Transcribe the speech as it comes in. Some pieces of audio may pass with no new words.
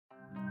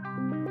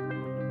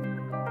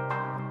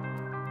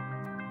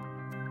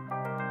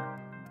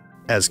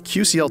As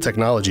QCL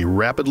technology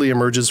rapidly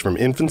emerges from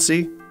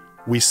infancy,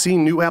 we see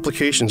new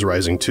applications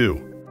rising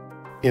too.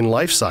 In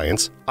life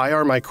science,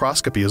 IR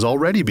microscopy is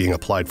already being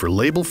applied for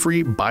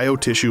label-free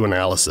biotissue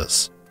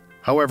analysis.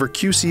 However,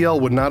 QCL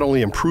would not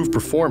only improve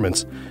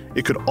performance,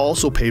 it could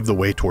also pave the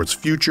way towards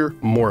future,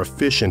 more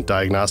efficient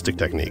diagnostic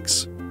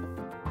techniques.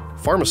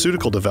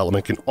 Pharmaceutical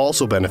development can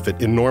also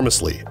benefit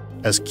enormously,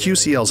 as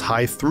QCL's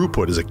high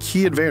throughput is a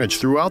key advantage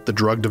throughout the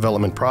drug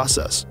development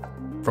process,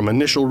 from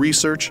initial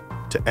research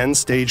to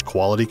end-stage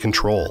quality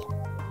control.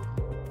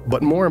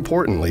 But more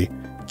importantly,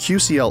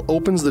 QCL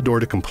opens the door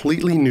to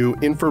completely new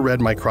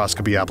infrared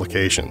microscopy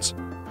applications.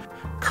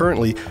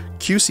 Currently,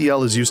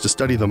 QCL is used to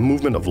study the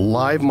movement of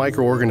live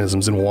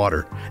microorganisms in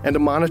water and to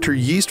monitor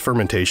yeast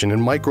fermentation in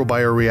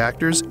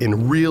microbioreactors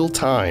in real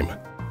time.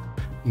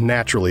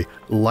 Naturally,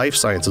 life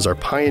sciences are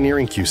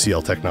pioneering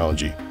QCL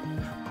technology.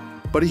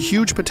 But a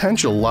huge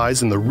potential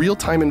lies in the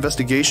real-time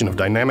investigation of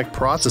dynamic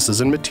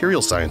processes in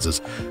material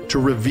sciences to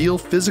reveal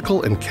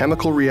physical and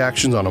chemical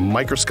reactions on a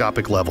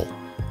microscopic level,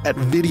 at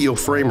video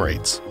frame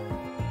rates.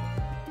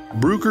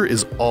 Bruker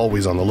is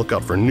always on the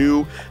lookout for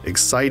new,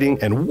 exciting,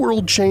 and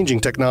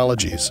world-changing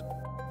technologies.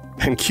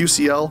 And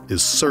QCL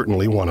is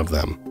certainly one of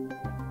them.